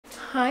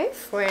Hi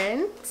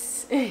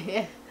friends.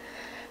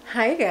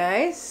 Hi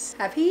guys,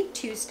 happy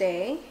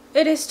Tuesday.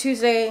 It is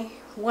Tuesday,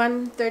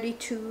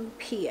 1:32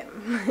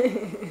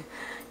 p.m.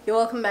 You're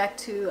welcome back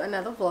to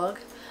another vlog.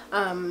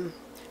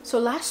 So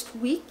last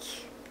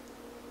week,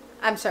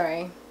 I'm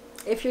sorry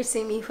if you're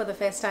seeing me for the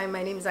first time,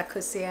 my name is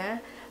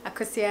Akosua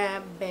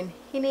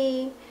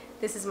Benhene.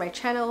 This is my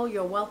channel.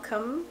 You're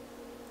welcome.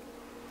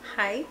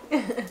 Hi.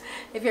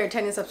 If you're a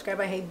returning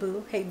subscriber, hey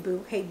boo, hey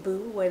boo, hey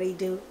boo, what do you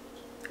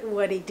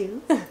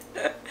do?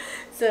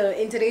 So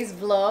in today's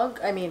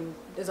vlog, I mean,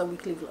 there's a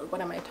weekly vlog,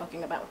 what am I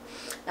talking about?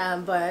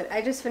 But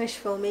I just finished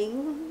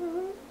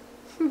filming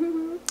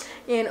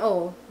and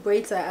oh,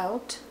 braids are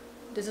out.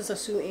 This is a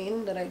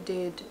sew-in that I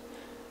did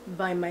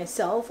by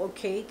myself.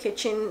 Okay,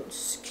 kitchen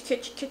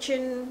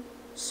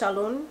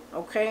salon.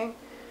 Okay,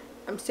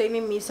 I'm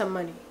saving me some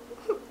money.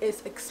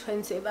 It's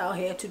expensive out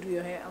here to do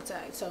your hair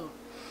outside, so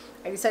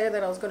I decided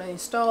that I was going to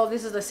install.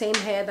 This is the same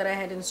hair that I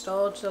had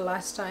installed the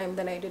last time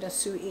that I did a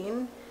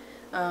sew-in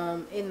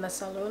the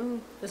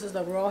salon. This is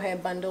the raw hair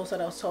bundles that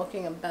I was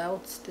talking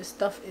about. This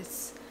stuff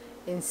is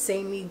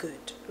insanely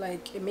good.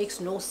 Like, it makes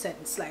no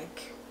sense.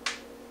 Like,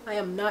 I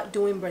am not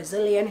doing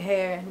Brazilian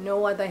hair,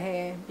 no other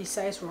hair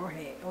besides raw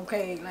hair.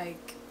 Okay,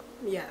 like,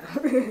 yeah.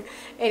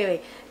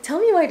 Anyway, tell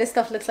me why this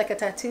stuff looks like a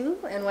tattoo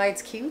and why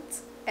it's cute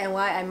and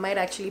why I might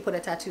actually put a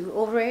tattoo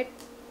over it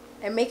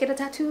and make it a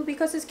tattoo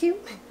because it's cute.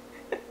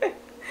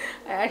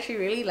 I actually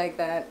really like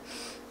that.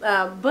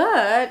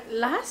 But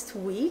last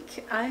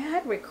week I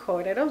had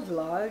recorded a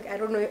vlog. I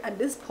don't know, at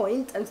this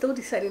point I'm still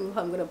deciding if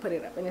I'm gonna put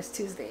it up, and it's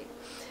Tuesday,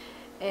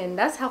 and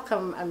that's how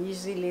come I'm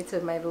usually late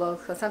with my vlogs,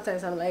 because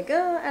sometimes I'm like,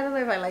 oh, I don't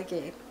know if I like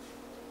it,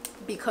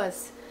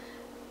 because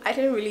I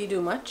didn't really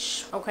do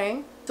much.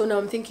 Okay, so now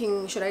I'm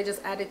thinking, should I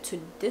just add it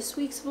to this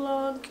week's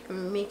vlog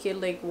and make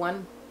it like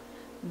one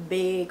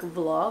big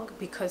vlog,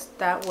 because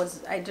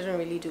I didn't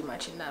really do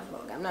much in that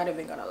vlog. I'm not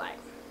even gonna lie,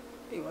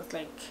 it was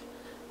like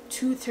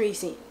 2-3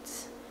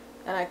 scenes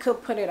and I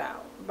could put it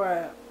out,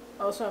 but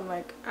also I'm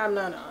like, I don't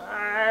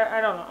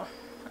know,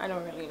 I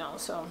don't really know.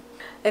 So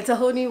it's a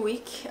whole new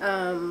week.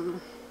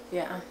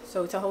 Yeah,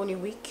 so it's a whole new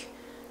week.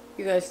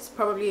 You guys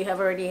probably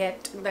have already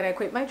heard that I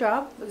quit my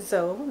job,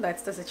 so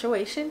that's the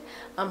situation.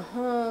 I'm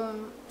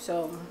home,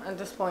 so at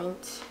this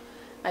point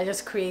I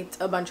just create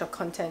a bunch of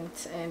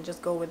content and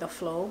just go with the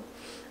flow.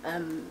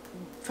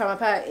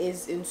 Famapa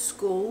is in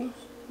school,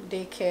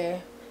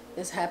 daycare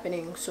is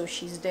happening, so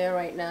she's there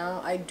right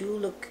now. I do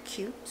look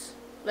cute,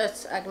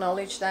 let's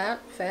acknowledge that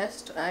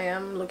first. I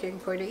am looking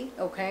pretty,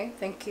 okay,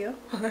 thank you.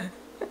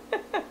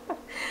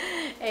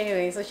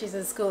 Anyway, so she's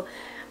in school.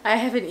 I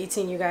haven't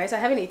eaten, you guys. I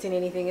haven't eaten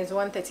anything. It's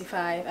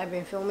 1:35. I've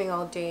been filming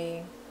all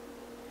day.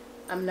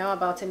 I'm now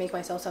about to make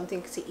myself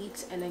something to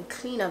eat and then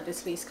clean up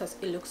this place because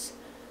it looks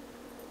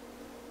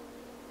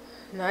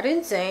not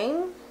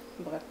insane,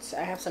 but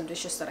I have some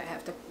dishes that I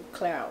have to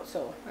clear out,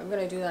 so I'm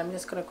gonna do that. I'm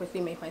just gonna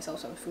quickly make myself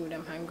some food.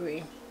 I'm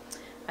hungry.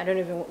 I don't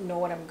even know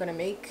what I'm gonna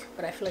make,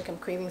 but I feel like I'm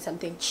craving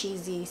something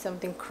cheesy,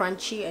 something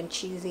crunchy and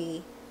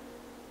cheesy.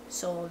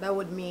 So that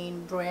would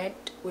mean bread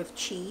with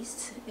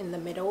cheese in the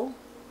middle.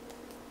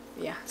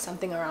 Yeah,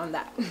 something around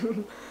that.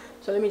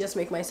 So let me just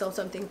make myself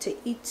something to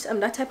eat. I'm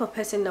that type of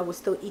person that will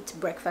still eat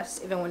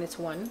breakfast even when it's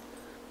 1,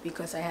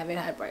 because I haven't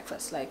had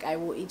breakfast. Like, I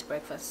will eat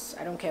breakfast,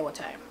 I don't care what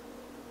time.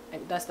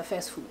 And that's the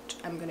first food,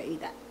 I'm gonna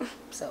eat that.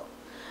 So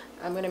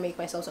I'm gonna make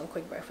myself some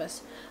quick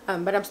breakfast,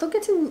 but I'm still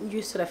getting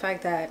used to the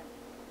fact that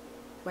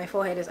my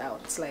forehead is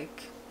out. It's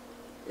like,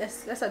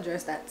 let's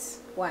address that,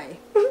 why.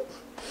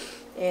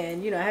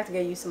 And you know, I have to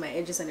get used to my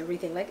edges and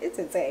everything. Like, it's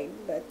insane,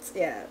 but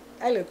yeah,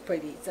 I look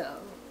pretty, so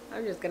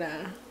I'm just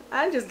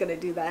gonna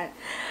do that.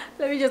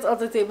 Let me just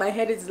also say, my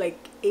head is like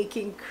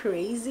aching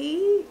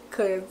crazy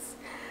because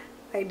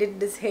I did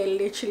this hair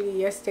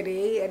literally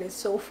yesterday and it's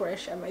so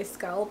fresh, and my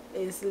scalp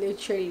is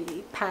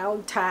literally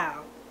pound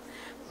town,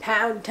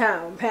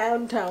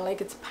 like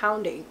it's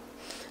pounding.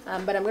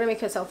 But I'm gonna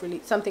make myself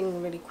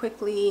something really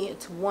quickly.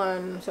 It's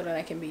 1, so that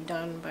I can be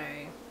done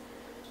by,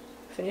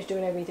 finish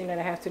doing everything that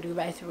I have to do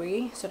by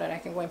 3, so that I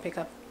can go and pick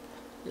up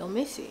little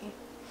Missy.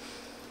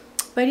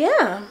 But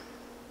yeah,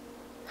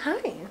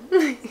 hi.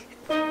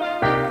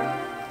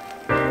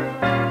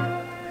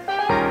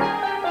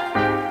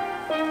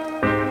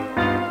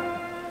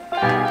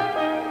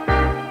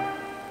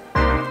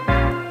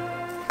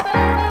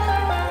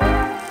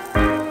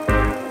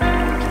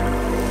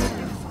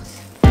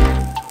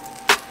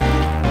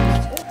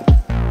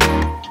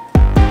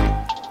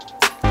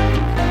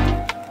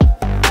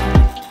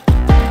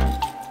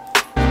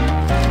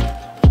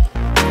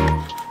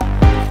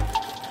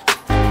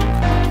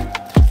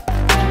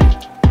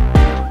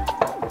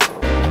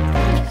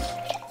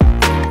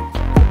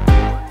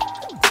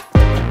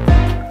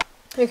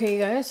 Okay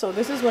guys, so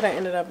this is what I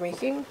ended up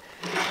making.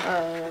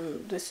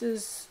 This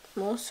is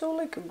more so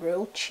like a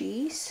grilled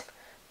cheese,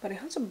 but it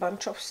has a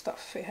bunch of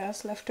stuff. It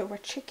has leftover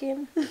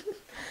chicken,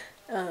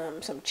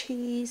 some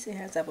cheese, it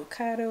has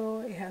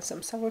avocado, it has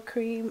some sour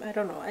cream. I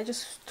don't know, I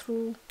just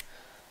threw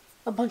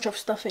a bunch of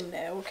stuff in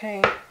there.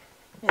 Okay,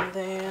 And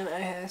then I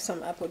have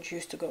some apple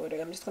juice to go with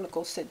it. I'm just gonna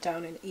go sit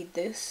down and eat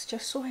this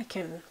just so I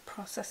can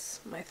process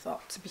my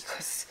thoughts,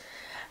 because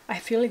I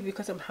feel like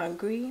because I'm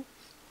hungry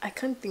I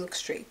can't think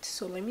straight.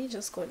 So let me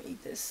just go and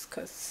eat this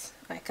because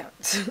I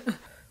can't.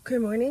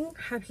 Good morning,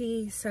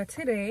 happy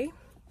Saturday.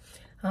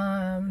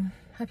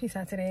 Happy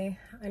Saturday.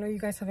 I know you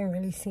guys haven't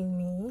really seen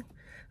me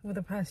over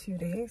the past few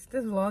days.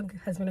 This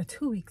vlog has been a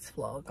 2 weeks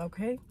vlog,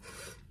 okay?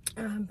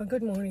 But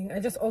good morning.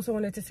 I just also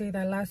wanted to say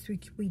that last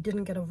week we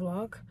didn't get a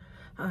vlog.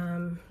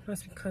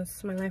 That's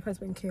because my life has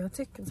been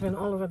chaotic. It's been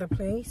all over the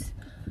place.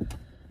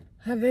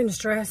 I've been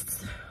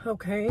stressed,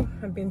 okay?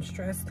 I've been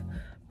stressed.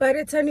 But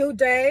it's a new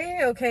day,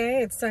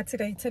 okay? It's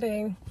Saturday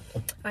today.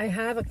 I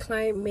have a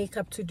client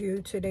makeup to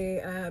do today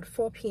at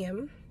 4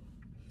 p.m.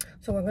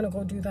 So we're gonna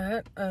go do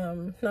that.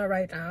 Not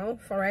right now.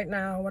 For right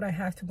now, what I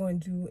have to go and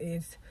do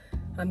is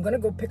I'm gonna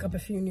go pick up a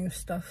few new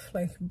stuff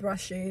like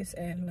brushes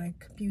and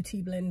like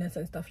beauty blenders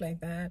and stuff like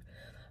that.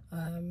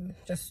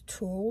 Just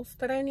tools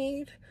that I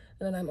need.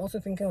 And then I'm also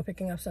thinking of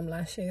picking up some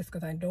lashes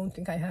because I don't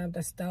think I have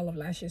the style of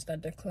lashes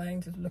that the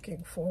client is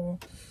looking for,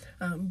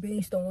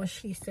 based on what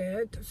she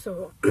said.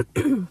 So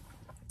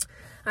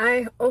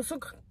I also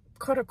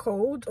caught a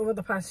cold over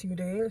the past few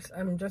days.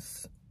 I'm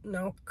just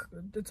now,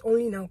 it's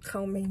only now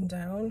calming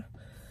down.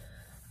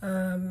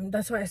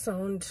 That's why I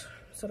sound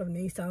sort of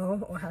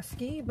nasal or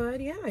husky. But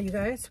yeah, you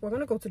guys, we're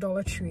gonna go to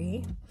Dollar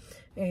Tree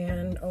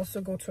and also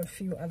go to a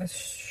few other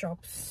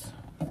shops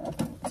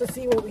to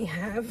see what we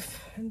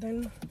have, and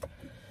then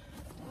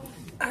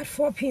at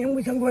 4 p.m.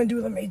 we can go and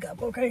do the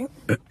makeup, okay?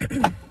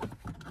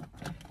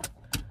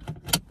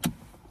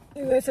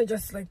 You guys are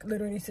just like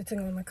literally sitting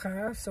on the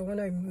car, so when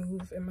I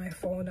move it might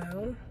fall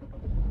down.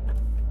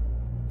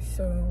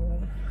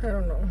 So I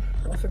don't know,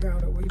 I'll figure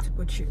out a way to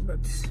put you, but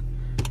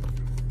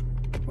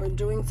we're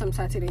doing some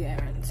Saturday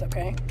errands,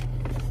 okay?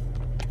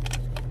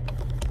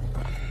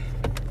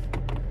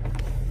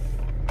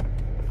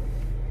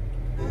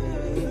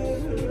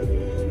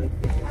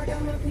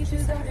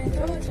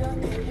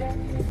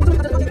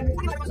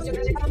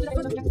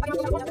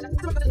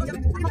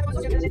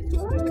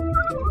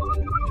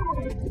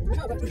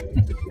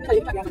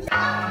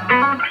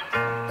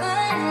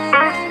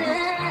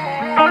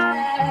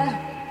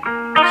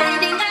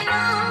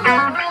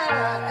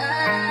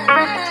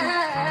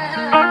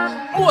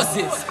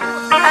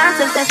 I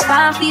took that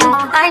spot for you.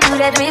 I do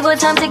that 3 4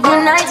 times a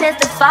good night,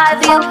 testify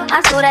for you.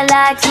 I saw that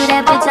like to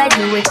that bitch, I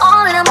do it.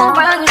 All of them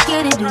around you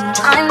scared to do.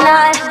 I'm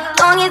not,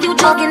 long as you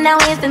talking down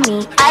here for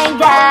me. I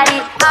got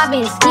it, I've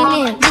been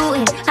scheming,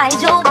 doing, hide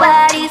your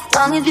body.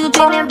 Long as you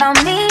dreaming about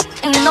me,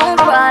 ain't no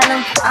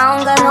problem. I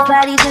don't got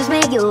nobody, just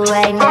with you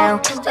right now.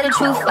 Tell the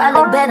truth, I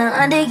look better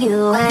under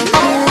you. I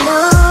can't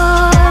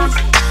lose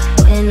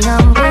when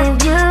I'm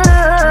with you.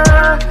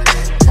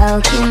 How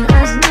can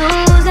I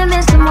snooze and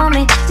miss the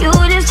moment? You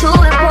just too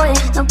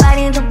important.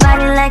 Nobody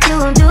like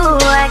you do.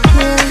 I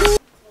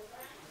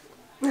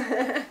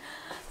can't.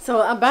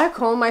 So I'm back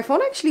home. My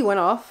phone actually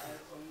went off.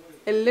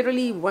 It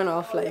literally went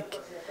off like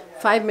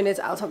 5 minutes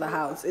out of the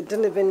house. It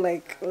didn't even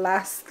like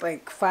last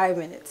like 5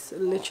 minutes. It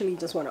literally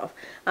just went off.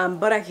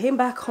 But I came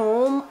back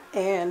home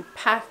and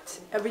packed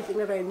everything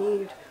that I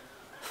need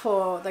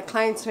for the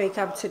client's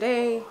makeup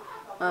today.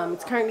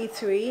 It's currently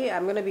 3.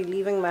 I'm gonna be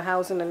leaving my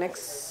house in the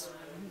next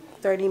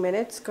 30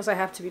 minutes because I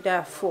have to be there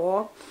at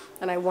 4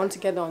 and I want to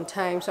get there on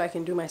time so I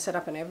can do my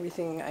setup and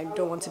everything. I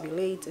don't want to be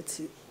late.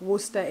 It's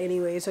Worcester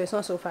anyway, so it's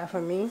not so far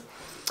from me.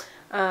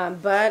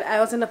 But I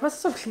was in the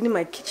process of cleaning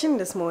my kitchen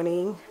this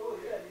morning.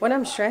 When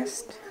I'm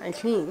stressed, I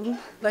clean.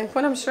 Like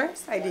when I'm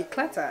stressed, I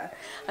declutter.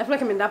 I feel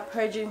like I'm in that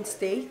purging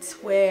state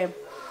where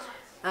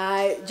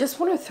I just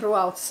want to throw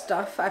out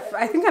stuff.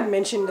 I think I've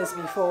mentioned this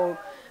before.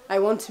 I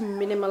want to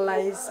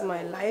minimalize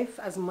my life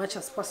as much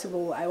as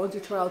possible. I want to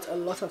throw out a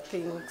lot of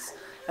things.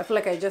 I feel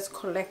like I just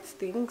collect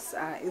things.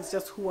 It's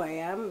just who I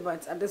am.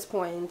 But at this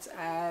point,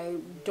 I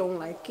don't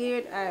like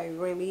it. I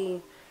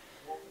really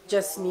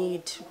just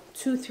need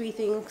 2-3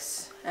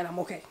 things and I'm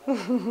okay.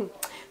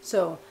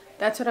 So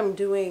that's what I'm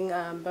doing.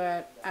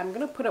 But I'm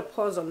going to put a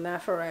pause on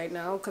that for right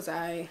now because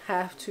I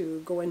have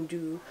to go and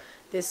do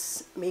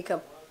this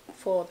makeup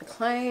for the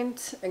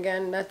client.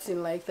 Again, that's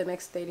in like the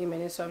next 30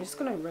 minutes. So I'm just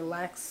going to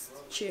relax,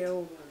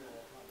 chill,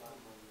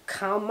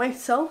 calm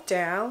myself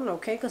down,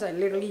 okay, because I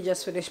literally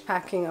just finished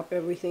packing up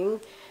everything,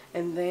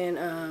 and then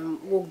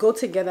we'll go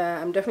together.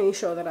 I'm definitely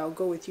sure that I'll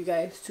go with you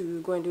guys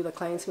to go and do the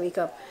client's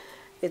makeup.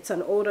 It's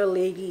an older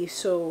lady,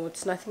 so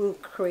it's nothing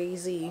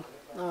crazy.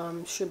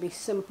 Should be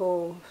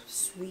simple,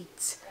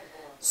 sweet,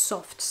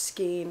 soft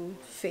skin,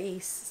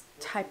 face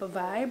type of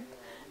vibe.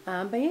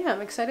 But yeah,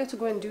 I'm excited to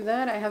go and do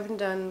that. I haven't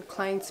done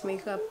client's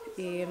makeup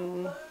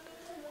in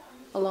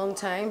a long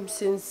time,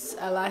 since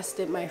I last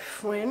did my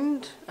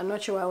friend. I'm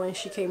not sure why, when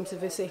she came to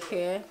visit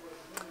here,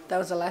 that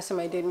was the last time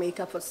I did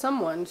makeup for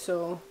someone.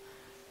 So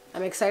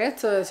I'm excited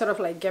to sort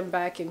of like get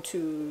back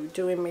into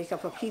doing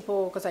makeup for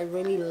people because I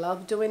really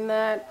love doing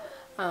that.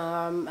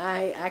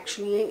 I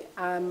actually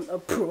am a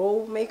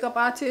pro makeup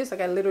artist.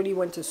 Like I literally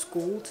went to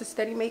school to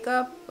study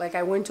makeup. Like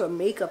I went to a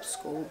makeup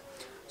school,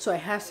 so I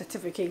have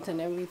certificates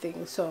and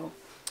everything. So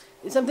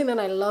it's something that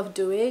I love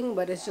doing,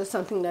 but it's just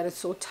something that is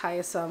so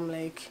tiresome,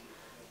 like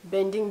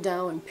bending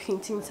down and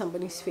painting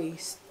somebody's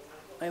face.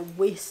 My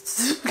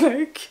waist,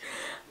 like,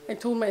 I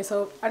told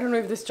myself, I don't know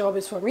if this job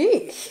is for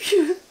me,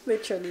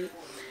 literally.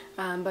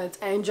 But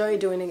I enjoy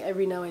doing it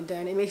every now and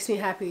then. It makes me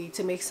happy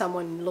to make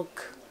someone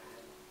look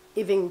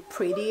even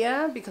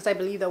prettier, because I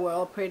believe that we're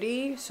all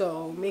pretty,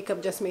 so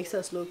makeup just makes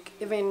us look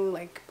even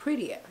like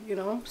prettier, you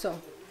know. So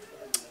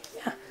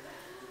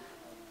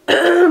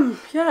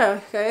yeah,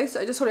 guys,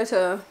 I just wanted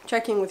to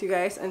check in with you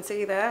guys and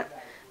say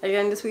that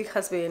again, this week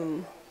has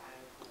been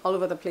all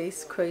over the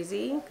place,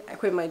 crazy. I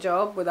quit my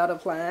job without a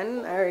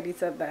plan. I already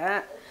said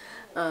that.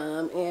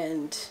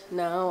 And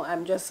now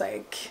I'm just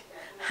like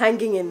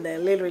hanging in there,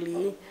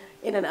 literally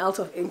in and out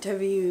of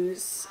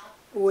interviews,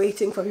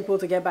 waiting for people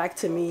to get back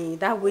to me.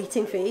 That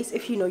waiting phase,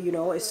 if you know, you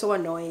know, is so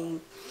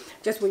annoying.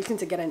 Just waiting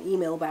to get an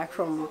email back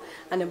from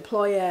an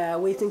employer,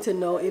 waiting to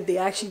know if they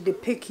actually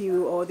did pick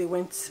you or they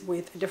went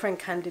with different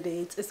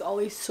candidates. It's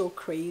always so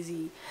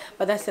crazy.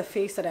 But that's the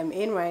phase that I'm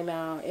in right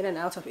now, in and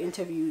out of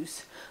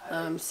interviews,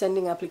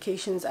 sending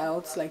applications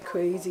out like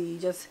crazy,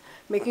 just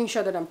making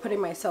sure that I'm putting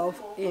myself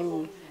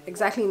in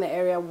exactly in the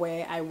area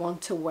where I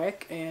want to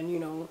work, and you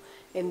know,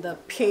 in the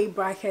pay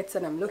brackets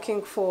that I'm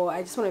looking for.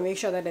 I just want to make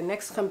sure that the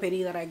next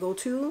company that I go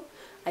to,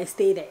 I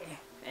stay there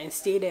and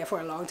stay there for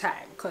a long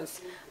time, because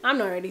I'm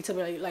not ready to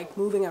be like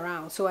moving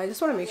around. So I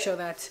just want to make sure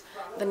that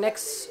the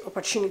next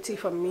opportunity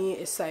for me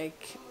is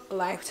like a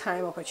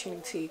lifetime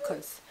opportunity,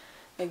 because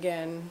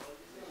again,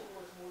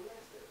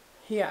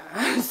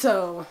 yeah,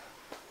 so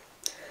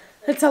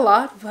it's a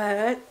lot,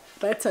 but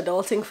that's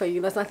adulting for you.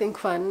 That's nothing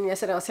fun.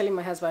 Yesterday I was telling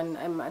my husband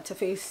I'm at a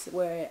phase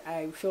where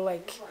I feel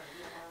like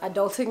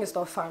adulting is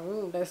not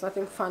fun. There's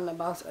nothing fun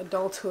about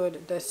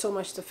adulthood. There's so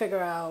much to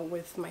figure out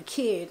with my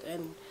kid,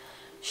 and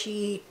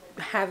she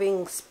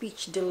having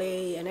speech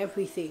delay and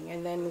everything,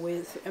 and then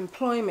with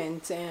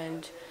employment,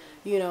 and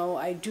you know,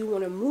 I do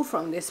want to move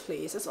from this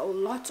place. There's a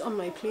lot on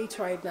my plate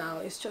right now.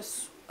 It's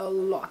just a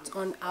lot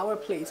on our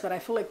plate, but I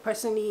feel like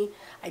personally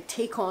I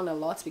take on a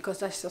lot because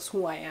that's just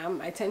who I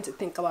am. I tend to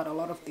think about a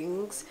lot of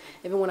things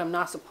even when I'm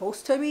not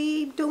supposed to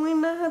be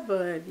doing that.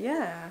 But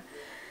yeah,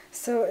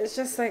 so it's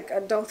just like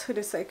adulthood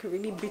is like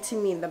really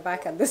beating me in the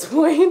back at this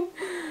point.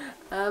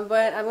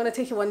 But I'm gonna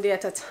take it one day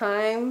at a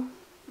time,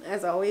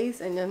 as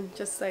always, and then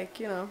just like,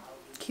 you know,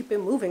 keep it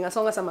moving. As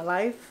long as I'm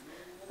alive,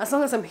 as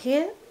long as I'm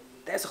here,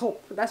 there's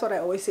hope. That's what I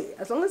always say.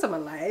 As long as I'm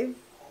alive,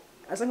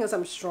 as long as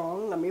I'm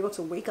strong, I'm able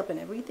to wake up and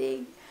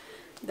everything,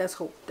 there's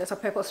hope. There's a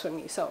purpose for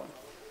me. So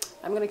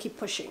I'm gonna keep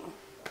pushing,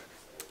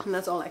 and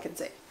that's all I can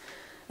say.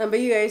 But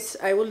you guys,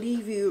 I will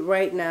leave you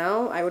right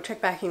now. I will check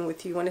back in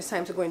with you when it's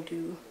time to go and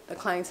do the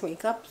client's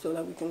makeup, so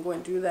that we can go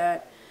and do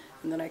that,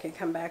 and then I can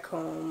come back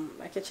home.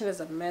 My kitchen is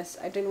a mess.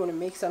 I didn't want to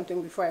make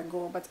something before I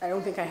go, but I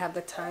don't think I have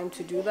the time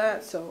to do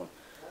that, so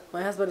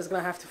my husband is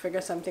gonna have to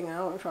figure something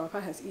out. Papa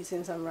has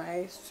eaten some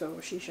rice, so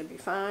she should be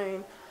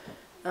fine.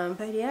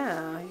 But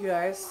yeah, you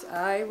guys,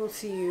 I will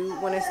see you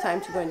when it's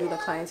time to go and do the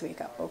client's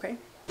makeup, okay?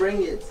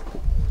 Bring it.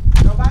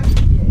 Nobody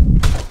here.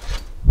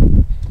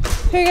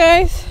 Hey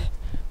guys,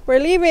 we're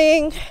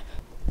leaving.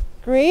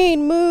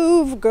 Green,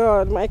 move.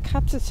 God, my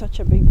cat is such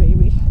a big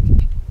baby.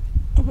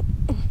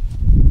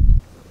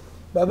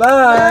 Bye-bye.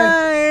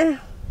 Bye.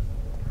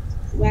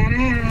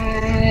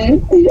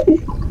 Bye.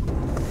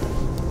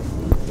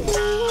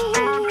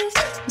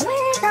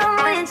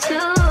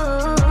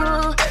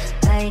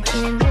 I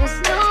can just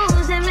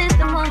lose and miss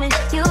the moment.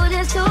 You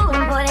just too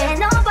important.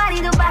 Nobody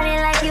do body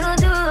like you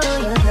do.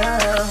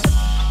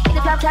 In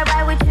the drop top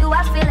ride with you,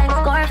 I feel like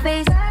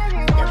Scarface.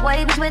 The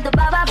waves with the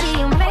Baba be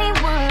your main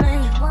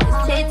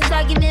one. Take this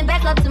argument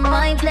back up to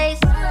my place.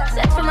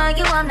 Sex from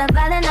you, I'm not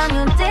violent on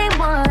you day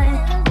one.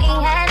 We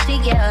had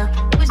shit, yeah.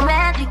 It was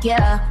magic,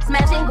 yeah.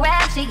 Smash and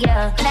grab shit,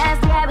 yeah.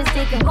 Nasty habits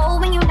taking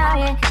hold when you're not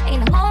here.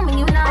 Ain't a home when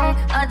you're not here.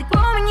 Are the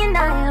grown when you're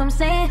not here. I'm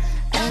saying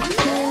I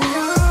can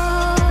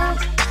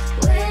lose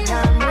when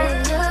I'm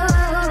with you.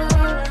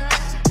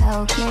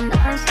 How can I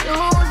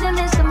snooze and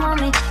miss a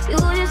moment? You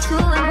just too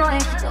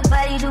important.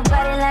 Nobody do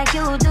body like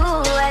you do.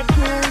 I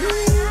can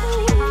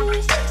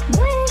lose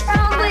when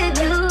I'm with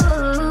you.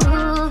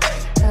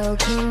 How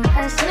can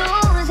I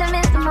snooze and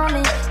miss the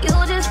moment? You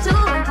just too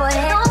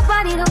important.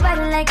 Nobody do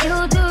body like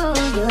you do.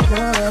 You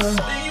do.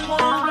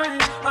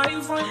 Are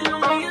you fighting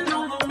on me and no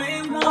the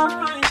main one?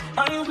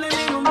 Are you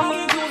blaming on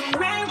me? You the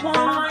main one.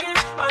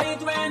 Are you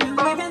threatening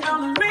living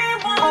down the main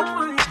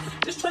one?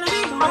 Just trying to be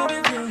the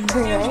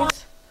Hey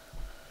guys,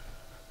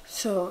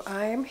 so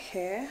I am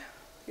here.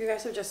 You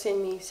guys have just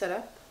seen me set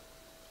up.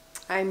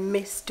 I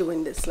miss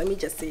doing this. Let me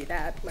just say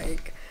that.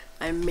 Like,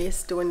 I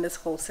miss doing this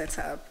whole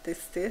setup.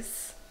 This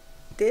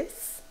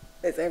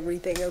is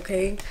everything,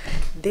 okay?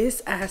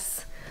 This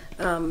as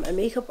a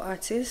makeup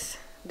artist,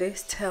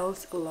 this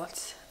tells a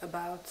lot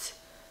about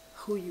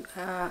who you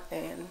are,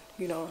 and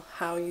you know,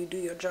 how you do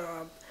your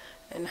job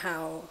and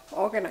how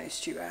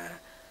organized you are.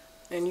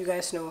 And you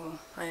guys know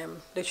I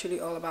am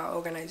literally all about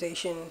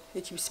organization.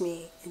 It keeps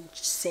me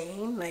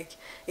insane, like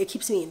it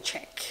keeps me in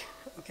check.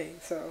 Okay,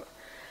 so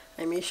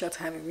I made sure to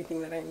have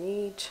everything that I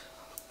need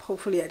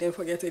hopefully I didn't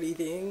forget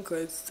anything,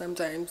 because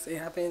sometimes it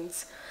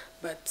happens.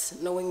 But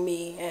knowing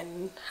me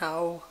and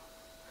how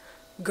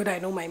good I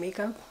know my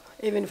makeup,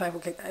 even if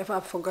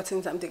I've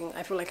forgotten something,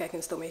 I feel like I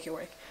can still make it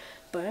work.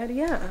 But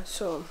yeah,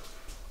 so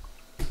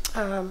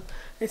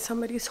it's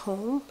somebody's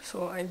home,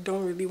 so I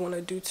don't really want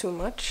to do too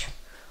much.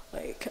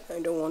 Like,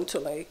 I don't want to,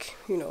 like,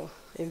 you know,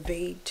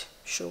 invade,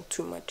 show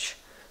too much.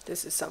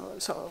 This is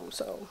someone's home,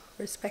 so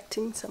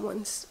respecting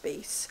someone's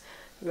space,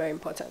 very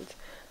important.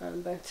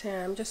 But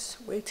I'm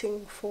just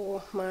waiting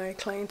for my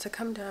client to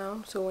come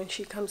down, so when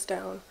she comes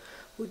down,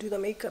 we'll do the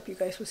makeup. You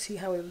guys will see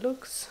how it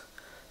looks,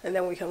 and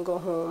then we can go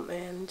home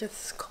and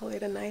just call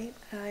it a night.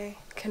 I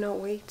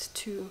cannot wait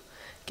to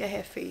get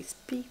her face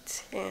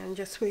beat and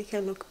just make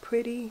her look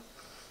pretty,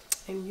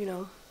 and you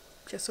know,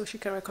 just so she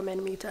can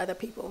recommend me to other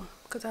people,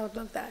 because I would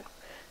love that.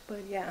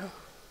 But yeah,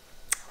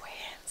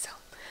 so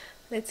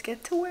let's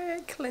get to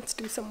work. Let's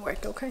do some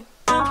work, okay?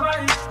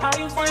 Are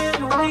you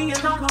fighting on me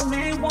and I'm the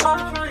main one?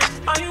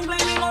 Are you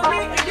blaming on me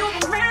and you're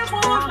the main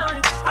one?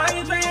 Are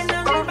you playing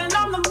them up and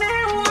I'm the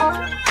main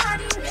one?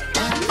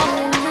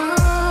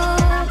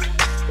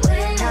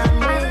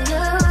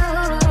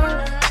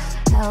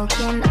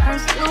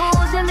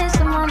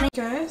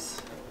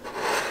 Guys,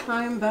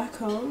 I'm back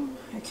home.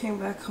 I came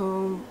back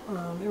home.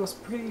 It was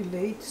pretty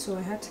late, so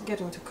I had to get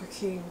into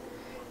cooking.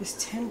 It's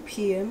 10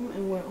 p.m.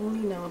 and we're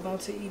only now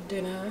about to eat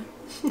dinner.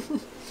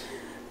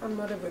 I'm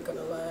not even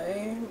gonna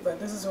lie, but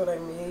this is what I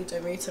made. I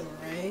made some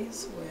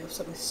rice with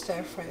some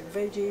stir-fried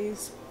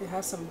veggies. It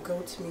has some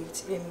goat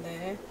meat in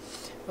there,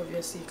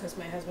 obviously, because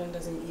my husband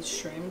doesn't eat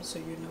shrimp, so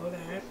you know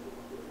that.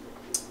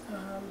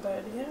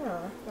 But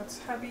yeah, that's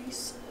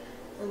hubby's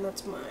and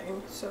that's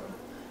mine. So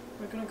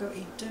we're gonna go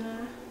eat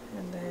dinner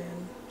and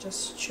then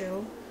just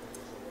chill.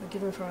 I'll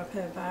give her a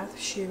pair bath.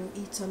 She'll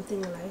eat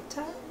something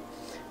lighter.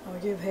 I'll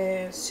give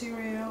her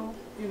cereal,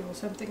 you know,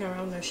 something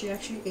around her. She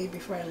actually ate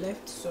before I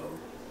left, so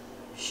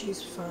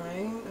she's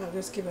fine. I'll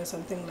just give her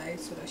something light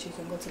so that she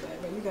can go to bed.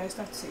 But you guys,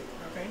 that's it,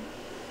 okay?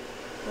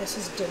 This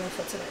is dinner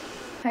for today.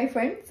 Hi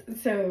friends,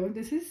 so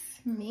this is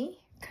me,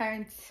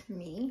 current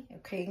me,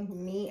 okay?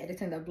 Me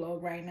editing the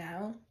vlog right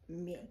now,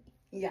 me,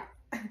 yeah.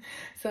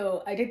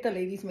 So I did the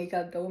ladies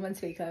makeup, the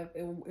woman's makeup.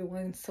 It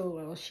went so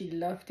well. She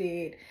loved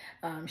it.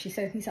 She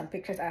sent me some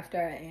pictures after,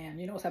 and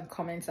you know, some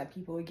comments that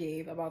people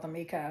gave about the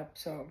makeup,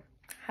 so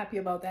happy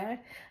about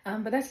that.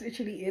 But that's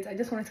literally it. I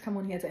just wanted to come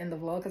on here to end the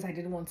vlog because I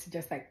didn't want to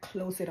just like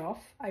close it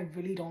off. I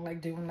really don't like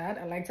doing that.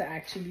 I like to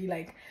actually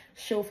like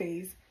show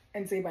face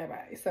and say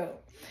bye-bye. So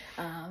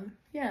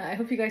yeah, I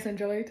hope you guys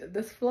enjoyed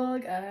this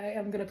vlog. I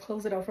am gonna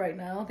close it off right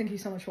now. Thank you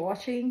so much for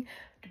watching.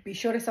 Be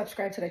sure to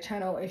subscribe to the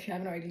channel if you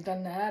haven't already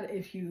done that.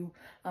 If you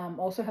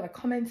also have a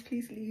comment,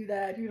 please leave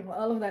that, you know,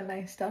 all of that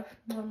nice stuff.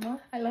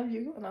 I love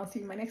you, and I'll see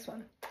you in my next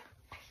one.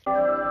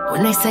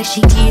 When they say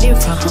she get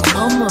it from her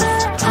mama,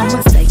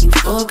 I'ma say you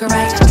fuck her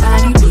right.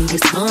 Body rude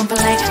is humble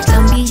like,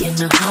 tell me in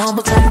the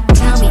humble,